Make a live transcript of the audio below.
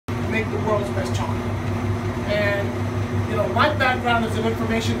make the world's best chocolate. And you know, my background is an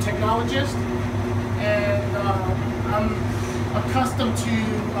information technologist, and I'm accustomed to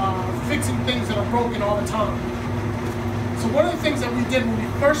fixing things that are broken all the time. So one of the things that we did when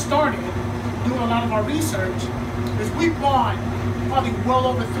we first started doing a lot of our research is we bought probably well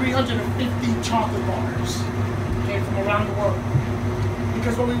over 350 chocolate bars, okay, from around the world.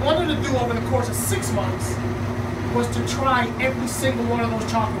 Because what we wanted to do over the course of 6 months was to try every single one of those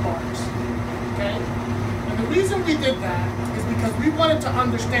chocolate bars, okay? And the reason we did that is because we wanted to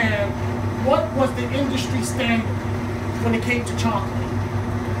understand what was the industry standard when it came to chocolate.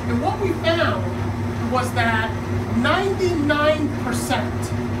 And what we found was that 99%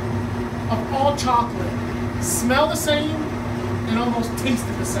 of all chocolate smell the same and almost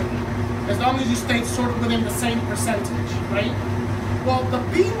tasted the same, as long as you stayed sort of within the same percentage, right? Well, the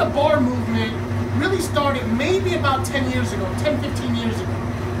bean to bar movement really started maybe about 10 years ago, 10, 15 years ago,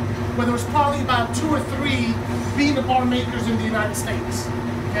 where there was probably about 2 or 3 bean to bar makers in the United States,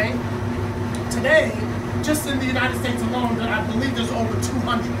 okay? Today, just in the United States alone, I believe there's over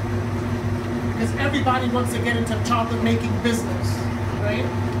 200, because everybody wants to get into chocolate making business, right?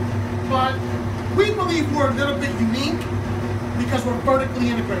 But we believe we're a little bit unique because we're vertically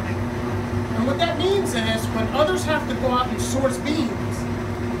integrated. And what that means is when others have to go out and source beans,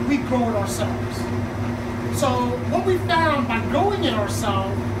 we grow it ourselves. So what we found by growing it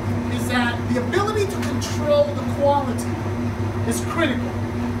ourselves is that the ability to control the quality is critical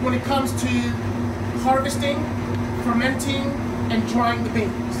when it comes to harvesting, fermenting, and drying the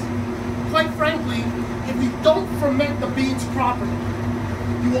beans. Quite frankly, if you don't ferment the beans properly,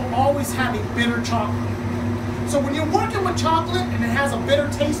 you will always have a bitter chocolate. So when you're working with chocolate and it has a bitter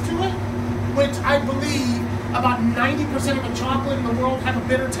taste to it, which I believe about 90% of the chocolate in the world have a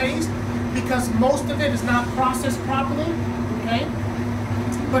bitter taste because most of it is not processed properly, okay?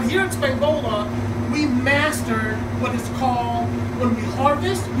 But here at SPAGnVOLA, we mastered what is called, when we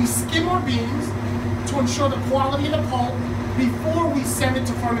harvest, we skim our beans to ensure the quality of the pulp before we send it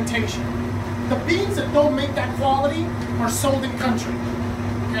to fermentation. The beans that don't make that quality are sold in country,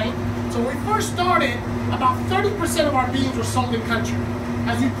 okay? So when we first started, about 30% of our beans were sold in country.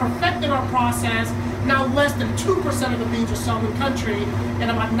 As we perfected our process, now less than 2% of the beans are sold in country,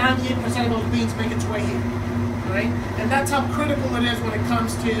 and about 98% of those beans make its way here, right? And that's how critical it is when it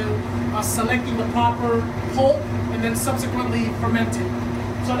comes to selecting the proper pulp and then subsequently fermenting.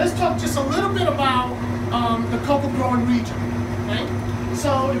 So let's talk just a little bit about the cocoa growing region, okay?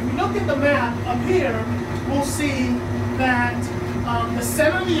 So if we look at the map up here, we'll see that the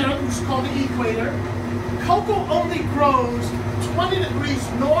center of the earth, which is called the equator, cocoa only grows 20 degrees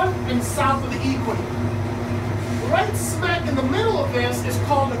north and south of the equator. Right smack in the middle of this is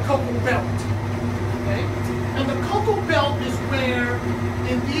called the cocoa belt, okay? And the cocoa belt is where,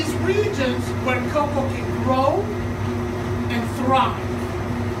 in these regions, where cocoa can grow and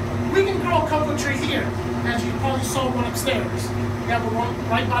thrive. We can grow a cocoa tree here, as you probably saw one upstairs. We have one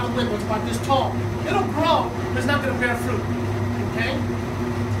right by the window, it's about this tall. It'll grow, but it's not going to bear fruit, okay?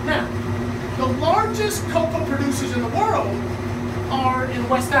 Now, the largest cocoa producers in the world are in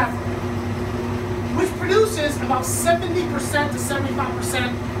West Africa, which produces about 70% to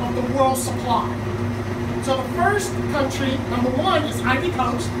 75% of the world's supply. So the first country, number 1, is Ivory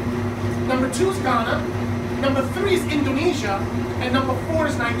Coast, number 2 is Ghana, number 3 is Indonesia, and number 4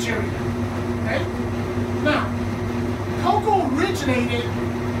 is Nigeria, okay? Now, cocoa originated,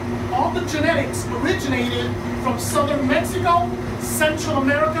 all the genetics originated from southern Mexico, Central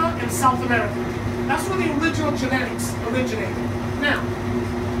America, and South America. That's where the original genetics originated. Now,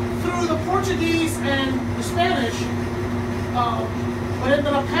 through the Portuguese and the Spanish, what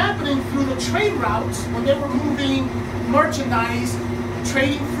ended up happening through the trade routes, when they were moving merchandise,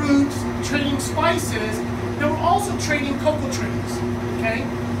 trading fruits, trading spices, they were also trading cocoa trees, okay?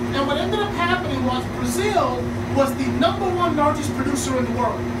 And what ended up happening was Brazil was the #1 largest producer in the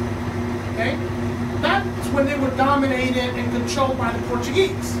world, okay? That's when they were dominated and controlled by the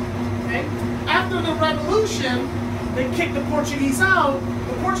Portuguese, okay? After the revolution, they kicked the Portuguese out.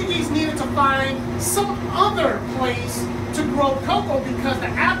 The Portuguese needed to find some other place to grow cocoa because the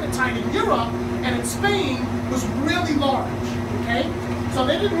appetite in Europe and in Spain was really large, okay? So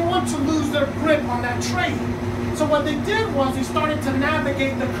they didn't want to lose their grip on that trade. So what they did was they started to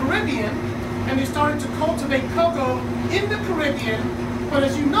navigate the Caribbean and they started to cultivate cocoa in the Caribbean. But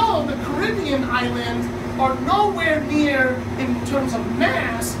as you know, the Caribbean islands are nowhere near in terms of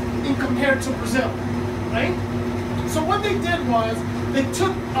mass in compared to Brazil, right? So what they did was they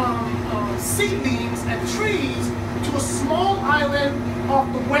took seedlings and trees to a small island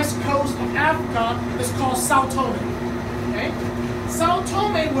off the west coast of Africa that's called Sao Tome, okay? Sao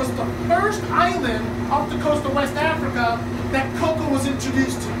Tome was the first island off the coast of West Africa that cocoa was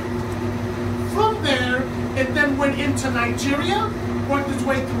introduced to. From there, it then went into Nigeria, worked its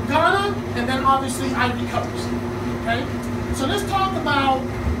way through Ghana, and then obviously Ivory Coast. Okay? So let's talk about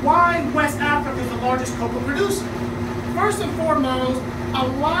why West Africa is the largest cocoa producer. First and foremost, a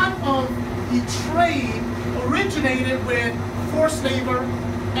lot of the trade originated with forced labor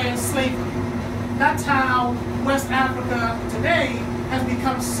and slavery. That's how West Africa today has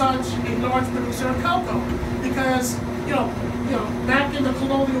become such a large producer of cocoa, because back in the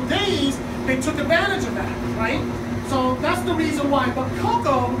colonial days they took advantage of that, right? So that's the reason why. But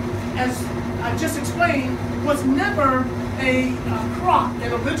cocoa, as I just explained, was never a crop,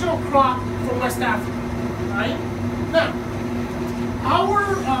 an original crop from West Africa, right? Now,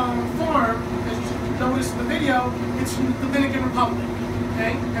 our farm, as you noticed in the video, it's in the Dominican Republic.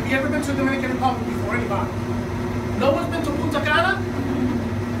 Okay? Have you ever been to the Dominican Republic before? Anybody? No one's been to Punta Cana?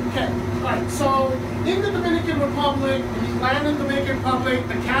 Okay. All right. So in the Dominican Republic, when you land in the Dominican Republic,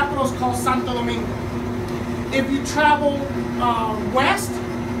 the capital is called Santo Domingo. If you travel west,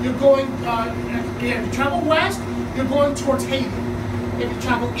 you're going. If you travel west, you're going towards Haiti. If you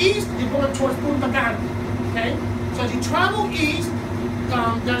travel east, you're going towards Punta Cana. Okay. So as you travel east,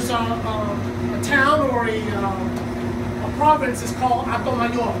 there's a town or a province is called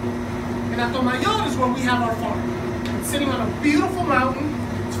Atomayor. And Atomayor is where we have our farm. It's sitting on a beautiful mountain.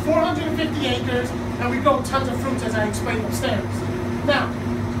 It's 450 acres, and we grow tons of fruits, as I explained upstairs. Now,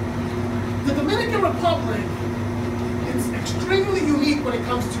 the Dominican Republic is extremely unique when it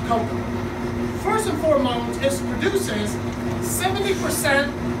comes to cocoa. First and foremost, it produces 70%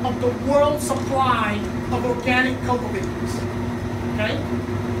 of the world's supply of organic cocoa beans. Okay?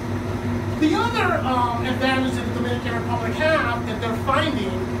 The other advantage that the Dominican Republic have that they're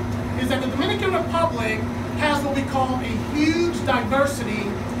finding is that the Dominican Republic has what we call a huge diversity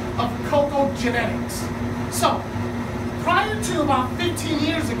of cocoa genetics. So, prior to about 15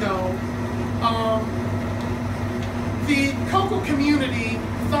 years ago, the cocoa community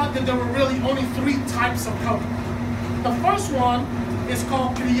thought that there were really only 3 types of cocoa. The first one is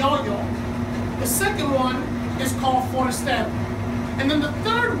called Criollo. The second one is called Forastero. And then the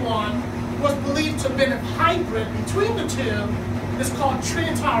third one was believed to have been a hybrid between the two. It's called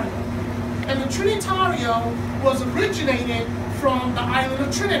Trinitario. And the Trinitario was originated from the island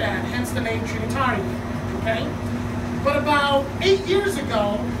of Trinidad, hence the name Trinitario. Okay? But about 8 years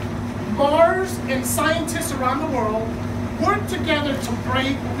ago, Mars and scientists around the world worked together to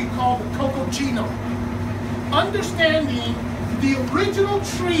break what we call the cocoa genome, understanding the original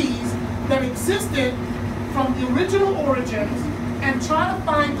trees that existed from the original origins, and try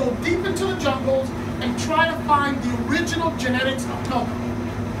to go deep into the jungles and try to find the original genetics of cocoa.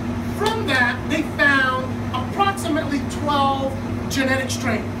 From that, they found approximately 12 genetic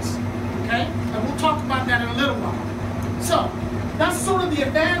strains. Okay? And we'll talk about that in a little while. So, that's sort of the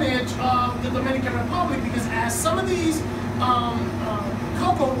advantage of the Dominican Republic, because as some of these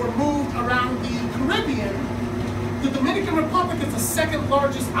cocoa were moved around the Caribbean, the Dominican Republic is the second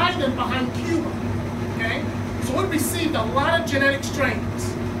largest island behind Cuba. Okay? So it received a lot of genetic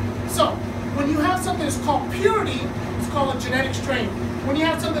strains. So when you have something that's called purity, it's called a genetic strain. When you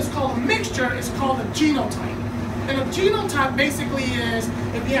have something that's called a mixture, it's called a genotype. And a genotype basically is,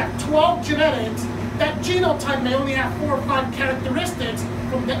 if you have 12 genetics, that genotype may only have 4 or 5 characteristics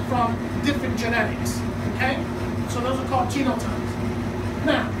from different genetics. Okay? So those are called genotypes.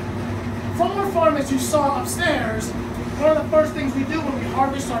 Now, from our farm, as you saw upstairs, one of the first things we do when we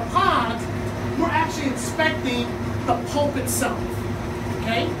harvest our pods, we're actually inspecting the pulp itself.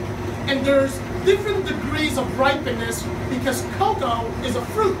 Okay? And there's different degrees of ripeness because cocoa is a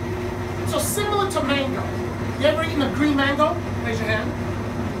fruit. So similar to mango. You ever eaten a green mango? Raise your hand.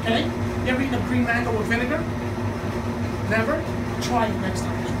 Okay? You ever eaten a green mango with vinegar? Never? Try it next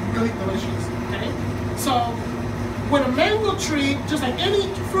time. It's really delicious. Okay? So when a mango tree, just like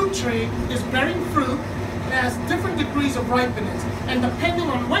any fruit tree, is bearing fruit, it has different degrees of ripeness. And depending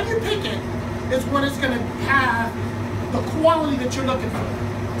on when you pick it, is when it's going to have the quality that you're looking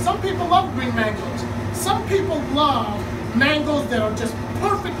for. Some people love green mangoes. Some people love mangoes that are just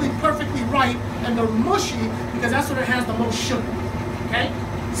perfectly ripe and they're mushy because that's when it has the most sugar. Okay?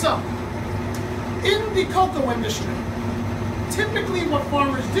 So, in the cocoa industry, typically what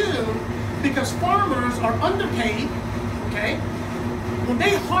farmers do, because farmers are underpaid, okay, when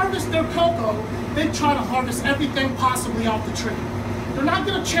they harvest their cocoa, they try to harvest everything possibly off the tree. They're not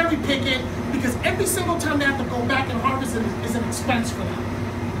going to cherry pick it because every single time they have to go back and harvest it is an expense for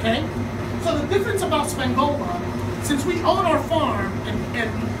them. Okay? So the difference about SPAGnVOLA, since we own our farm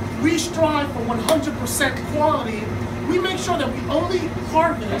and we strive for 100% quality we make sure that we only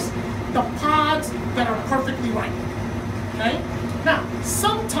harvest the pods that are perfectly ripe, okay? Now,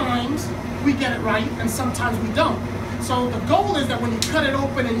 sometimes we get it right and sometimes we don't. So the goal is that when you cut it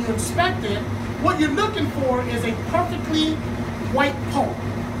open and you inspect it, what you're looking for is a perfectly white pulp.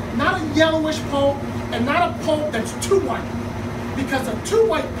 Not a yellowish pulp and not a pulp that's too white. Because a too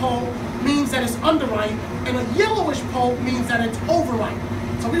white pulp means that it's underripe and a yellowish pulp means that it's overripe.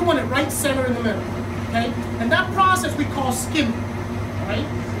 So we want it right center in the middle, okay? And that process we call skimming, right?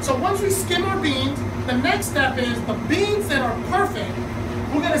 So once we skim our beans, the next step is the beans that are perfect,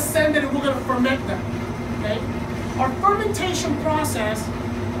 we're gonna send it and we're gonna ferment them, okay? Our fermentation process.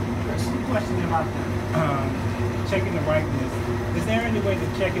 There's some question about checking the ripeness. Is there any way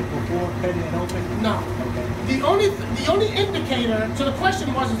to check it before cutting it open? No. Okay. The only indicator, so the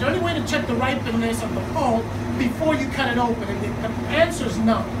question was, is there any way to check the ripeness of the pulp before you cut it open? And the answer is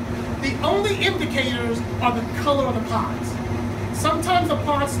no. The only indicators are the color of the pods. Sometimes the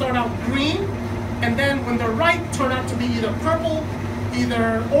pods start out green, and then when they're ripe, turn out to be either purple,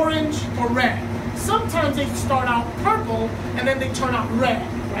 either orange, or red. Sometimes they start out purple, and then they turn out red,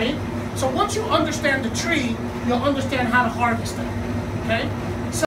 right? So once you understand the tree, you'll understand how to harvest it, okay?